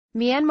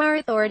Myanmar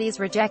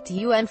authorities reject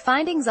UN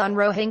findings on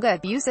Rohingya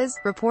abuses,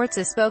 reports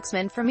a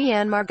spokesman for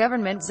Myanmar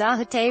government.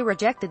 Zahate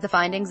rejected the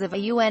findings of a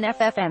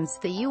UNFFM's,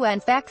 the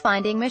UN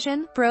fact-finding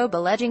mission, probe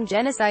alleging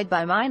genocide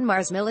by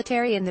Myanmar's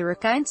military in the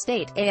Rakhine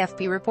state,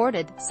 AFP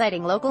reported,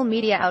 citing local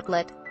media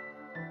outlet.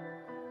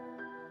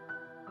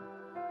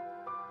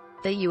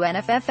 The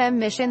UNFFM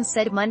mission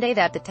said Monday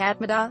that the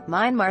Tatmadaw,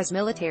 Myanmar's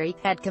military,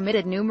 had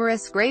committed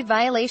numerous grave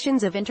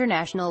violations of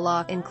international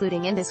law,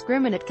 including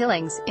indiscriminate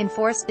killings,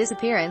 enforced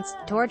disappearance,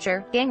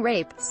 torture, gang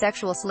rape,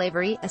 sexual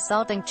slavery,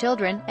 assaulting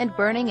children, and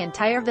burning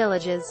entire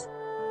villages.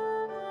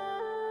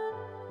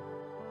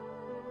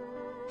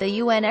 The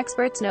UN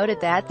experts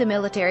noted that the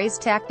military's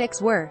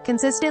tactics were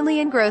consistently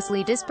and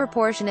grossly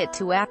disproportionate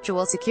to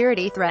actual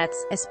security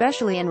threats,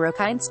 especially in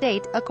Rakhine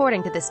State,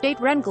 according to the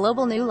state-run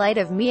Global New Light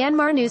of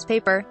Myanmar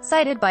newspaper,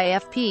 cited by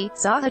AFP.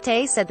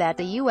 Zahate said that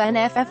the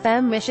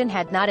UNFFM mission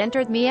had not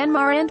entered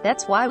Myanmar and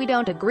that's why we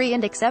don't agree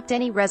and accept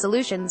any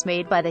resolutions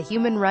made by the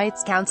Human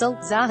Rights Council.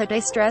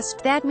 Zahate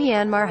stressed that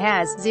Myanmar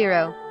has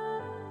zero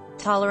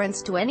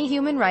tolerance to any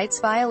human rights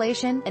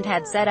violation, and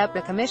had set up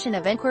a commission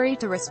of inquiry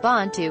to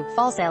respond to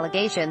false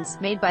allegations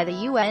made by the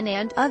UN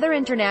and other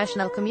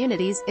international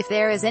communities. If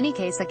there is any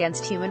case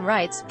against human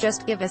rights,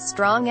 just give us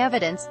strong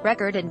evidence,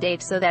 record and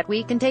date so that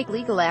we can take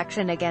legal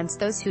action against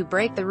those who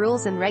break the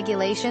rules and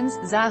regulations,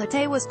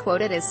 Zahate was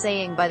quoted as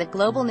saying by the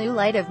Global New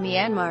Light of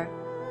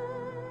Myanmar.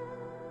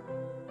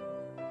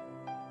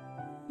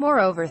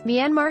 Moreover,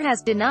 Myanmar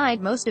has denied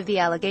most of the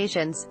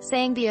allegations,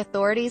 saying the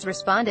authorities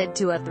responded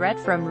to a threat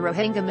from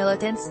Rohingya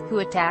militants, who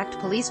attacked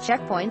police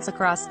checkpoints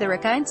across the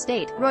Rakhine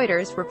state,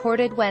 Reuters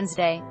reported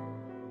Wednesday.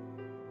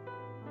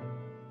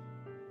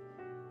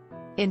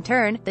 In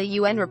turn, the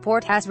UN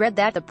report has read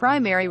that the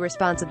primary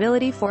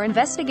responsibility for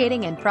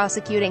investigating and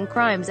prosecuting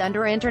crimes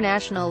under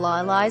international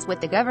law lies with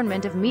the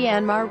government of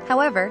Myanmar.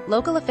 However,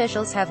 local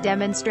officials have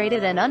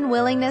demonstrated an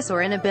unwillingness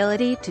or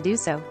inability to do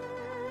so.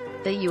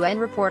 The UN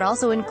report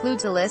also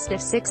includes a list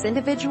of 6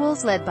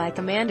 individuals led by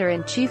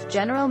Commander-in-Chief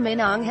General Min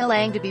Aung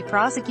Hlaing to be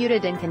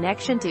prosecuted in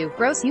connection to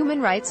gross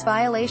human rights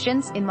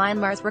violations in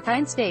Myanmar's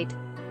Rakhine state.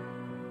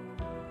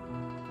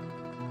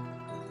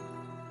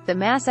 The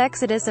mass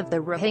exodus of the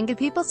Rohingya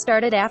people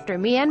started after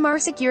Myanmar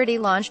security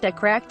launched a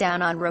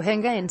crackdown on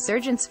Rohingya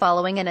insurgents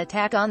following an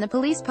attack on the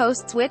police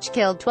posts which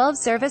killed 12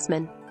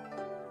 servicemen.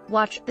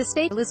 Watch, the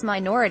stateless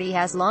minority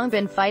has long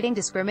been fighting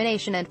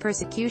discrimination and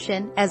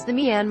persecution, as the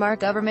Myanmar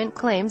government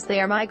claims they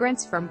are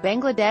migrants from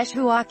Bangladesh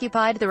who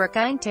occupied the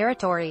Rakhine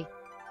territory.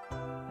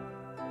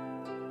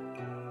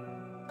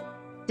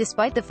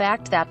 Despite the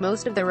fact that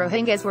most of the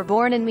Rohingyas were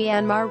born in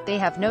Myanmar, they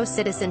have no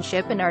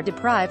citizenship and are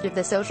deprived of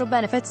the social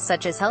benefits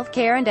such as health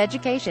care and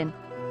education.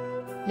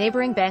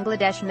 Neighboring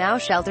Bangladesh now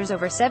shelters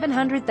over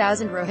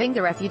 700,000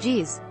 Rohingya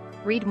refugees.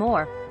 Read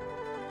more.